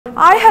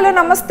Hi hello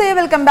నమస్తే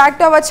welcome back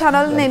to our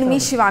channel. నేను మీ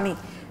Shivani.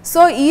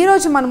 So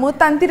ఈరోజు మనము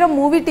తంతిరం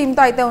మూవీ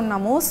టీంతో అయితే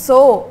ఉన్నాము. సో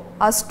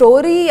ఆ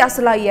స్టోరీ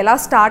అసలు ఎలా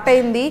స్టార్ట్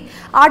అయింది,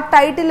 ఆ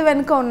టైటిల్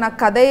వెనుక ఉన్న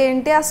కథ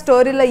ఏంటి, ఆ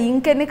స్టోరీలో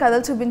ఇంకెన్ని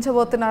కథలు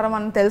చూపించబోతున్నారో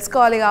మనం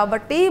తెలుసుకోవాలి.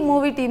 కాబట్టి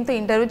మూవీ టీంతో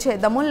ఇంటర్వ్యూ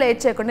చేద్దాము.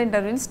 లేట్ చేయకుండా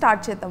ఇంటర్వ్యూని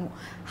స్టార్ట్ చేద్దాము.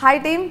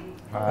 హాయ్ టీమ్,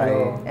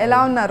 ఎలా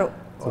ఉన్నారు?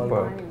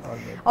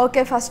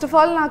 ఓకే, ఫస్ట్ ఆఫ్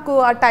ఆల్ నాకు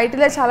ఆ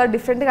టైటిలే చాలా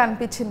డిఫరెంట్గా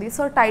అనిపించింది.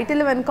 సో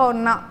టైటిల్ వెనుక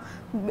ఉన్న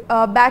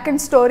బ్యాక్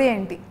అండ్ స్టోరీ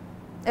ఏంటి?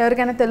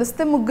 ఎవరికైనా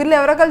తెలిస్తే ముగ్గురు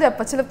ఎవరో ఒకరు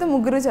చెప్పచ్చు, లేకపోతే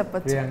ముగ్గురు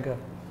చెప్పచ్చు.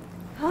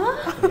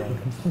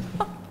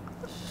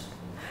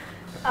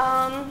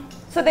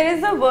 So there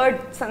is a word,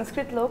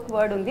 Sanskrit లో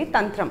word ఉంది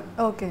తంత్రం.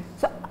 ఓకే,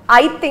 సో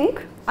ఐ థింక్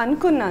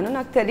అనుకున్నాను,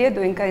 నాకు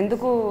తెలియదు ఇంకా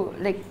ఎందుకు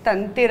లైక్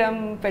తంతిరం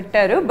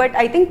పెట్టారు, బట్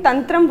ఐ థింక్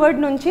తంత్రం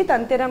వర్డ్ నుంచి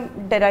తంతిరం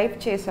డెరైవ్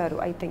చేశారు.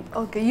 I think.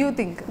 Okay, you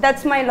think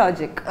that's my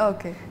logic.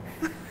 Okay,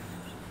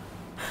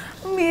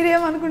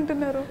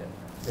 మీరేమనుకుంటున్నారు?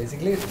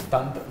 బేసిక్లీ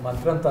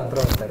మంత్రం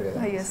తంత్రం అంటారు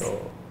కదా. సో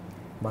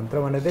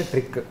మంత్రం అనేది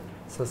ట్రిక్.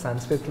 సో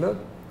సంస్కృత్లో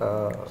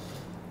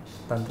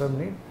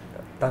తంత్రంని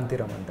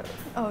తంతిరం అంటారు.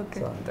 ఓకే,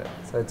 సో అంతే.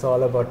 So it's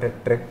all about a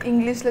trick.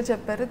 ఇంగ్లీష్లో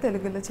చెప్పారు,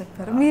 తెలుగులో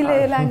చెప్పారు, మీరు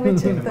ఏ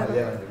లాంగ్వేజ్ చెప్తారు?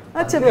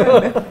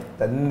 చెప్పండి.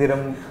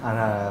 తందిరం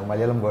అనే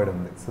మలయాళం వర్డ్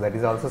ఉంది. So that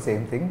is also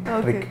same thing,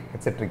 trick.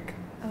 It's a trick.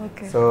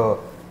 Okay, so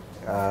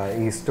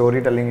ఈ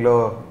స్టోరీ టెల్లింగ్లో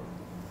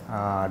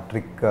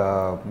ట్రిక్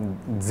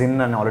జిన్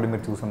అని ఆల్రెడీ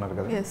మీరు చూస్తున్నారు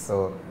కదా. So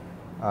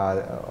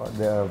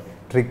the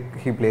trick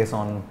he plays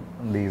on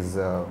these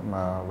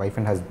wife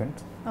and husband.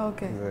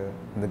 Okay,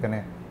 అందుకనే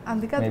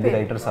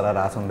రైటర్స్ అలా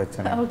రాసి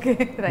ఉండొచ్చు. Okay,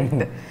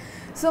 right.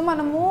 సో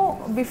మనము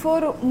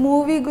బిఫోర్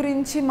మూవీ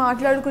గురించి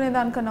మాట్లాడుకునే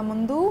దానికన్నా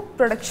ముందు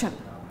ప్రొడక్షన్,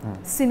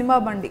 సినిమా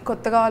బండి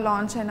కొత్తగా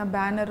లాంచ్ అయిన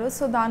బ్యానర్.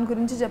 సో దాని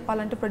గురించి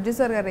చెప్పాలంటే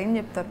ప్రొడ్యూసర్ గారు ఏం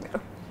చెప్తారు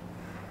మీరు?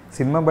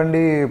 సినిమా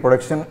బండి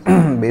ప్రొడక్షన్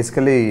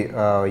బేసికలీ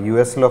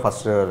యూఎస్లో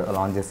ఫస్ట్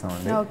లాంచ్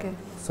చేస్తామండి. Okay.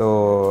 So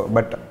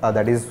but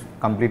that is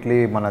completely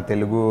మన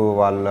తెలుగు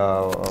వాళ్ళ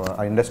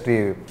ఇండస్ట్రీ.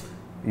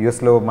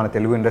 యూఎస్లో మన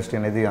తెలుగు ఇండస్ట్రీ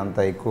అనేది అంత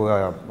ఎక్కువగా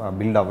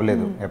బిల్డ్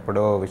అవ్వలేదు.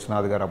 ఎప్పుడో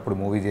విశ్వనాథ్ గారు అప్పుడు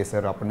మూవీ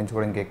చేశారు, అప్పటి నుంచి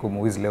కూడా ఇంకా ఎక్కువ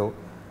మూవీస్ లేవు.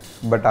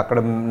 బట్ అక్కడ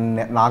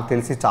నాకు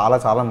తెలిసి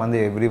చాలా మంది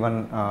ఎవ్రీ1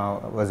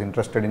 వాజ్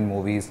ఇంట్రెస్టెడ్ ఇన్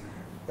మూవీస్.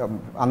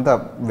 అంత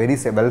very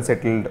well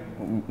settled,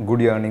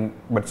 good earning,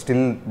 but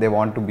still they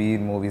want to be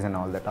in movies and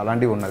all that.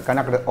 అలాంటివి ఉన్నది. కానీ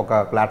అక్కడ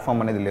ఒక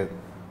ప్లాట్ఫామ్ అనేది లేదు.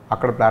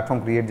 అక్కడ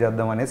ప్లాట్ఫామ్ క్రియేట్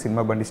చేద్దామనే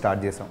సినిమా బండి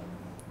స్టార్ట్ చేసాం.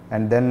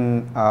 And then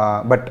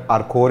but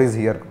our core is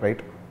here,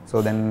 right? So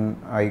then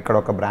ఇక్కడ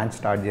ఒక బ్రాంచ్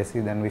స్టార్ట్ చేసి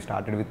then we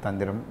started with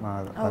Tantiram.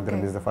 Tantiram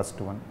is the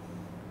first one.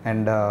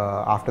 And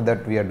after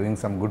that we are doing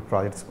some good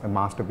projects.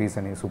 Master piece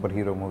అని super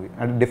hero movie.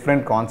 And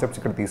different concepts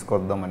ఇక్కడ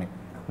తీసుకొద్దామని,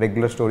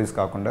 regular stories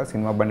కాకుండా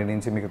cinema బండి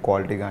నుంచి మీకు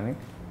quality కానీ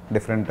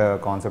డిఫరెంట్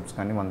కాన్సెప్ట్స్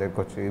కానీ మన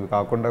దగ్గరకు వచ్చి, ఇవి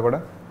కాకుండా కూడా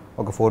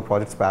ఒక 4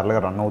 ప్రాజెక్ట్స్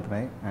ప్యారల్గా రన్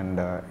అవుతున్నాయి.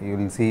 And you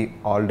will see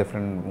all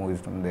different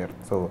movies from there.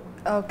 So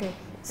okay,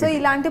 so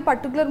ఇలాంటి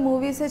పర్టికులర్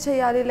మూవీసే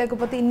చేయాలి,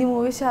 లేకపోతే ఇన్ని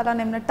మూవీస్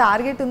చేయాలని ఏమైనా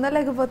టార్గెట్ ఉందా,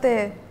 లేకపోతే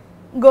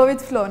గో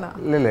విత్ ఫ్లోనా?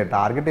 లేదు,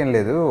 టార్గెట్ ఏం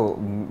లేదు.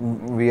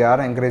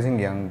 We are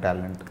encouraging young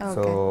talent.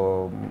 So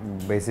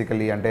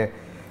basically అంటే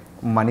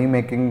మనీ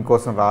మేకింగ్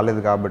కోసం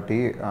రాలేదు కాబట్టి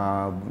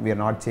we are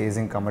not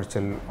chasing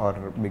commercial are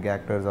big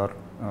actors are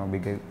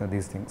big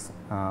these things.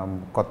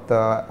 కొత్త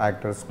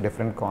యాక్టర్స్,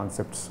 డిఫరెంట్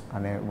కాన్సెప్ట్స్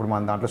అనే, ఇప్పుడు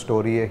మన దాంట్లో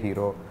స్టోరీయే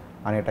హీరో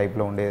అనే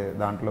టైప్లో ఉండే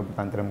దాంట్లో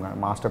తంత్రం కానీ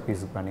మాస్టర్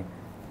పీస్ కానీ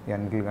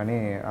ఇవన్నిటిలు కానీ.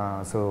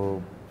 సో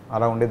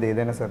అలా ఉండేది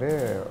ఏదైనా సరే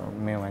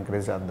మేము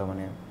ఎంకరేజ్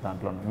చేద్దామని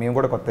దాంట్లో మేము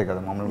కూడా కొత్త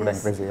కదా, మమ్మల్ని కూడా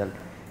ఎంకరేజ్ చేయాలి.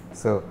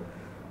 So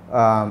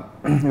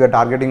we are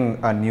targeting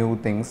new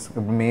things.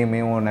 ఇప్పుడు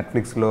మేము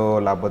నెట్ఫ్లిక్స్లో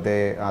లేకపోతే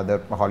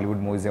అదర్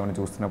హాలీవుడ్ మూవీస్ ఏమైనా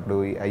చూస్తున్నప్పుడు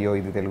అయ్యో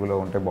ఇది తెలుగులో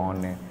ఉంటే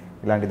బాగున్నాయి,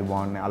 ఇలాంటిది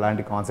బాగున్నాయి,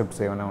 అలాంటి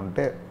కాన్సెప్ట్స్ ఏమైనా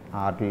ఉంటే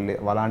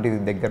అలాంటివి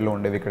దగ్గరలో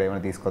ఉండేవి ఇక్కడ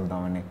ఏమైనా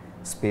తీసుకొద్దామని.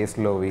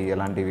 స్పేస్లోవి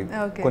ఎలాంటివి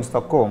కొంచెం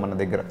తక్కువ మన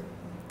దగ్గర.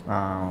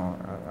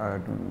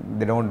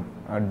 They don't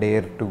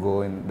dare to go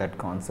in that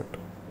concept.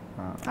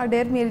 ఆ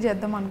డేర్ మీరు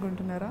చేద్దాం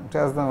అనుకుంటున్నారా?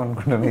 చేద్దాం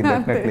అనుకుంటున్నాను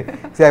definitely.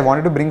 See, I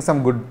wanted to bring some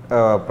good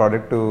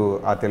product to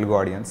our Telugu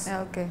audience.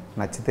 Okay,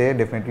 నచ్చితే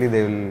డెఫినెట్లీ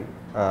they will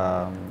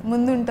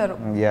ముందుంటారు.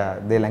 yeah,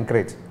 they'll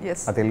encourage. Yes,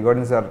 Our Telugu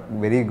audience are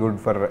very good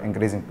for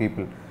encouraging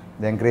people.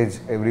 They encourage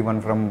everyone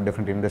from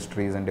different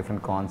industries and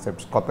different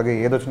concepts. కొత్తగా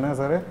ఏదొచ్చినా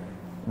సరే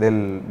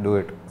they'll do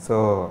it. So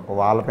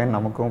వాళ్ళపైన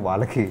నమ్మకం,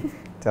 వాళ్ళకి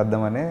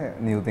చేద్దామనే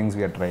new things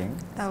we are trying.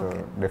 So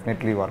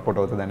definitely work out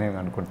అవుతుందని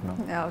అనుకుంటున్నాం.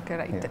 Okay,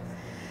 right.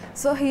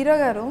 So hero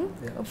గారు,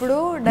 ఇప్పుడు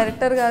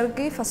డైరెక్టర్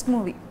గారికి ఫస్ట్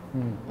మూవీ.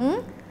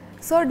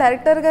 సో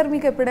డైరెక్టర్ గారు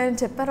మీకు ఎప్పుడైనా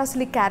చెప్పారు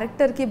అసలు ఈ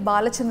క్యారెక్టర్కి,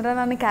 బాలచంద్రన్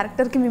అనే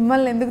క్యారెక్టర్కి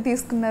మిమ్మల్ని ఎందుకు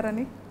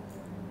తీసుకున్నారని?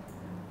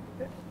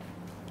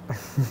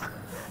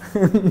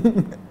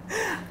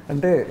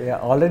 అంటే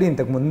ఆల్రెడీ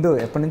ఇంతకుముందు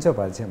ఎప్పటి నుంచో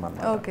పరిచయం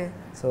అన్నమాట. ఓకే.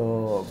 సో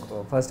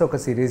ఫస్ట్ ఒక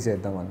సిరీస్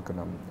చేద్దాం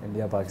అనుకున్నాం,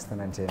 ఇండియా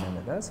పాకిస్తాన్ అండ్ చైనా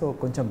మీద. సో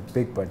కొంచెం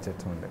బిగ్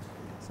బడ్జెట్స్ ఉండే.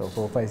 సో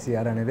 4-5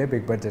 CR అనేది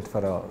big budget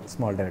for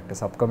small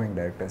directors, upcoming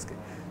డైరెక్టర్స్కి.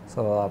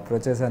 So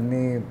approaches అన్నీ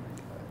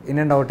ఇన్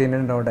అండ్ అవుట్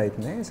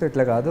అవుతున్నాయి. సో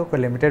ఇట్లా కాదు, ఒక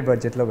లిమిటెడ్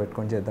బడ్జెట్లో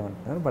పెట్టుకొని చేద్దాం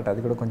అంటున్నారు. బట్ అది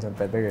కూడా కొంచెం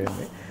పెద్దగా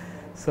అయింది.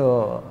 సో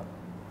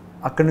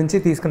అక్కడ నుంచి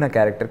తీసుకున్న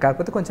క్యారెక్టర్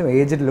కాకపోతే కొంచెం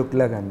ఏజ్డ్ లుక్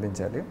లాగా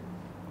అనిపించాలి.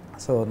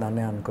 సో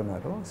దాన్నే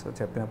అనుకున్నారు. సో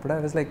చెప్పినప్పుడు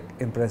ఐ వాజ్ లైక్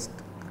ఇంప్రెస్డ్.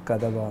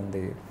 కథ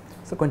బాగుంది.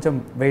 సో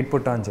కొంచెం వెయిట్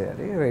పుట్ ఆన్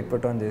చేయాలి. వెయిట్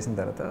పుట్ ఆన్ చేసిన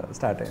తర్వాత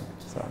స్టార్ట్ అయింది.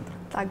 సో అంతే.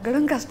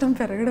 తగ్గడం కష్టం,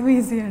 పెరగడం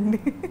ఈజీ అండి.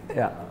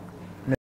 యా